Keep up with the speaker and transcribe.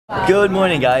Good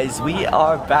morning, guys. We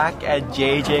are back at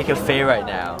JJ Cafe right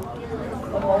now.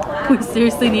 We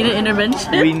seriously need an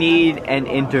intervention. We need an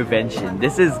intervention.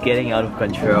 This is getting out of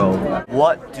control.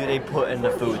 What do they put in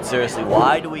the food? Seriously,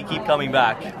 why do we keep coming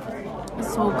back?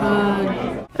 It's so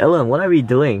good. Ellen, what are we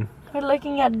doing? We're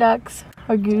looking at ducks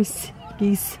or geese.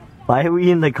 Why are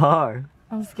we in the car?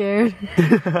 I'm scared.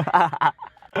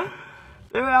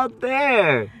 They're out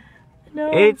there. No.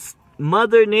 It's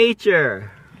Mother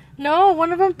Nature. No,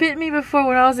 one of them bit me before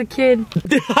when I was a kid.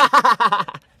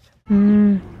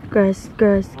 Grass.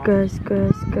 Squirrel!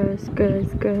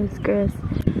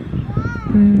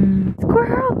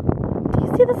 Do you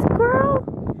see the squirrel?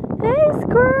 Hey,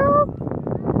 squirrel!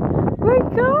 Where you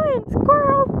going,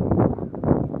 squirrel?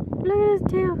 Look at his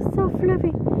tail, so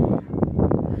fluffy.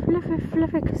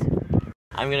 Fluffy.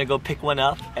 I'm gonna go pick one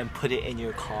up and put it in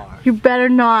your car. You better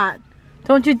not.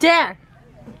 Don't you dare.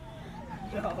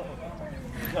 No.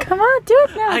 Come on, do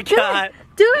it now. I can't.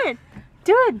 Do it.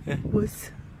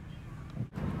 Wuss.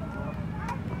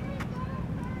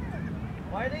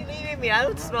 Why are they leaving me? I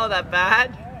don't smell that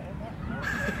bad.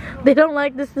 They don't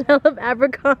like the smell of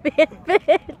Abercrombie and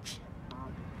Fitch.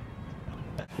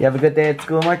 You have a good day at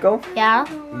school, Marco? Yeah.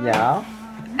 Yeah.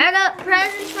 I got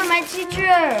presents from my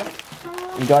teacher.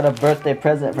 You got a birthday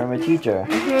present from a teacher.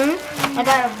 I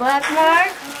got a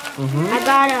bookmark. I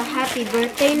got a happy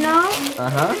birthday note.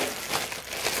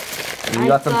 You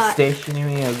got some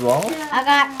stationery as well. I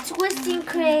got twisting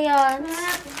crayons.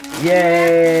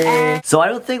 Yay! So I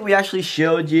don't think we actually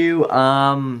showed you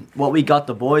what we got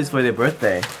the boys for their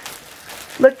birthday.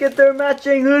 Look at their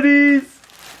matching hoodies.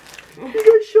 You guys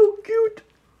are so cute.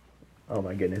 Oh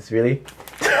my goodness, really?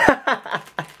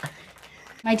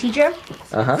 My teacher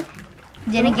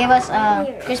didn't give us a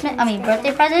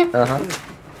birthday present.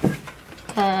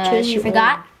 She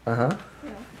forgot.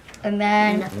 And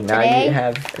then today,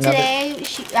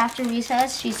 after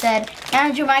recess, she said,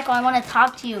 "Andrew, Michael, I want to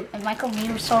talk to you." And Michael, we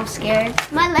were so scared.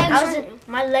 My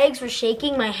legs were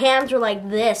shaking. My hands were like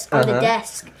this on the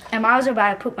desk, and I was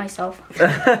about to poop myself.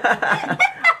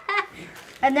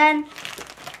 And then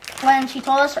when she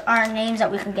told us our names that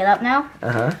we can get up now,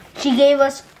 she gave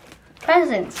us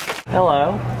presents.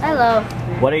 Hello. Hello.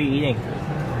 What are you eating?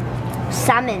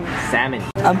 Salmon. Salmon.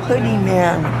 I'm hoodie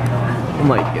man. Oh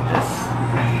my goodness.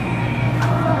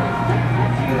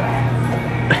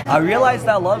 I realized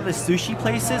that a lot of the sushi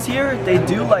places here, they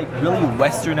do like really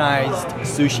westernized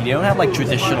sushi. They don't have like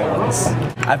traditional ones.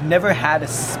 I've never had a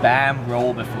spam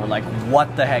roll before. Like,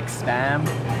 what the heck, spam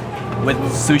with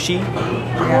sushi?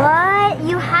 What?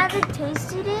 You haven't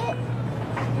tasted it?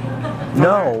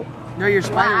 No. No, your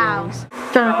spider wings.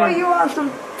 Jonathan. Oh, you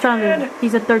awesome. Jonathan,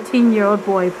 he's a 13-year-old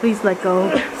boy. Please let go.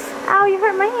 Ow, you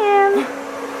hurt my hand.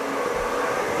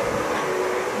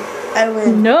 I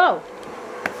win. No.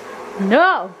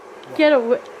 Get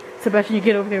away. Sebastian, you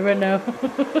get over here right now.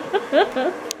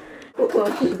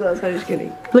 Close. I'm just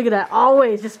kidding. Look at that.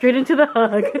 Always just straight into the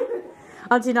hug.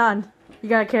 Auntie Nan, you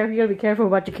gotta be careful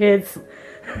about your kids. He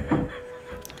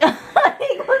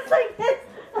goes like this.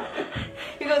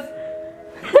 He goes.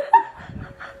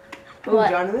 What?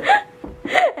 Jonathan?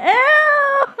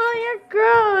 Ew, you're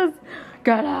gross.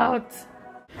 Got out.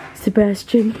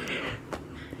 Sebastian.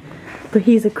 But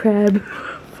he's a crab.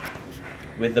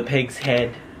 With the pig's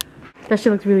head. That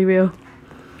shit looks really real.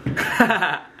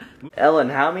 Ellen,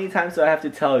 how many times do I have to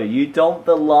tell you? You don't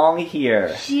belong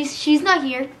here. She's not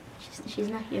here. She's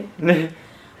not here.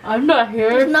 I'm not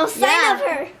here. There's no sign of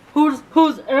her.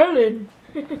 Who's Ellen?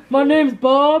 My name's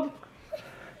Bob.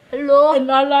 Hello. And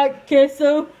I like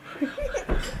queso. No, you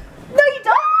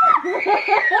don't.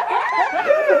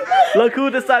 Look who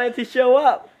decided to show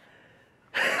up.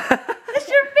 It's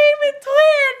your favorite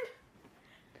twin.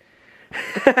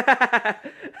 Hi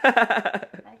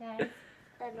guys.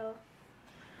 Hello.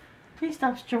 Please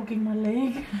stop stroking my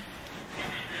leg.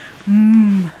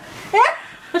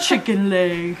 Chicken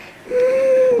leg.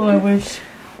 Oh, I wish.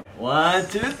 1,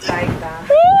 2, 3.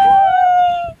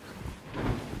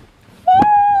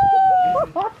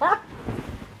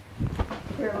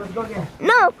 Here, let's go again.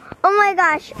 No. Oh my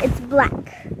gosh, it's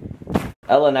black.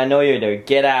 Ellen, I know you're there.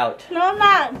 Get out. No, I'm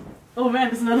not. Oh man,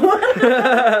 there's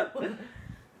another one.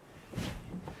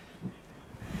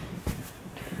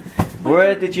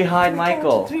 Where did you hide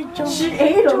Michael? She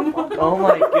ate him. Oh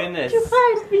my goodness. You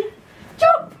hide me.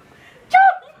 Jump!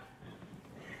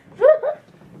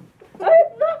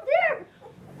 I'm not there.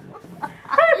 I'm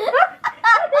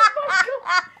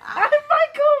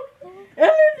Michael.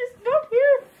 Ellen is not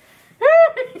here.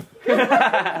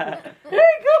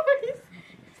 Hey guys.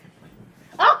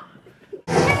 Oh.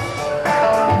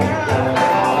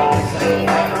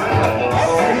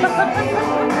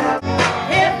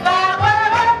 If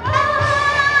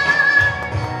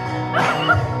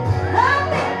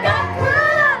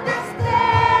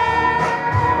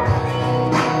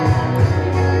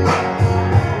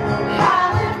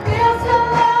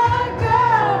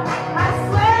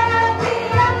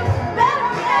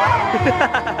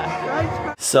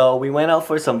So we went out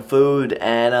for some food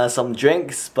and some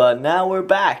drinks, but now we're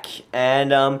back. And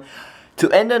to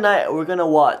end the night, we're gonna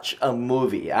watch a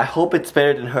movie. I hope it's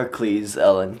better than Hercules,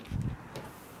 Ellen.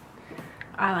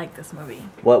 I like this movie.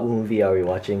 What movie are we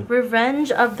watching?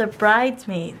 Revenge of the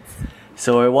Bridesmaids.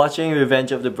 So we're watching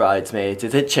Revenge of the Bridesmaids.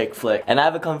 It's a chick flick. And I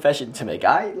have a confession to make.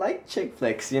 I like chick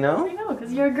flicks, you know? I know,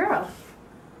 because you're a girl.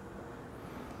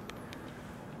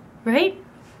 Right?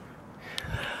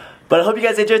 But I hope you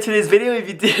guys enjoyed today's video. If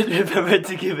you did, remember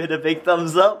to give it a big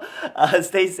thumbs up.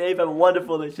 Stay safe, have a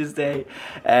wonderful, delicious day.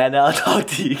 And I'll talk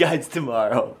to you guys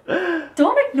tomorrow.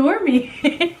 Don't ignore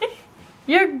me.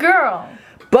 You're a girl.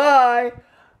 Bye.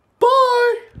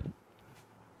 Bye.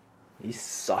 You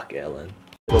suck, Ellen.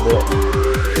 A little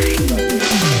bit.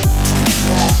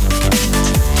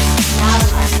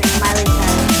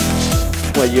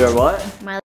 What, you're what?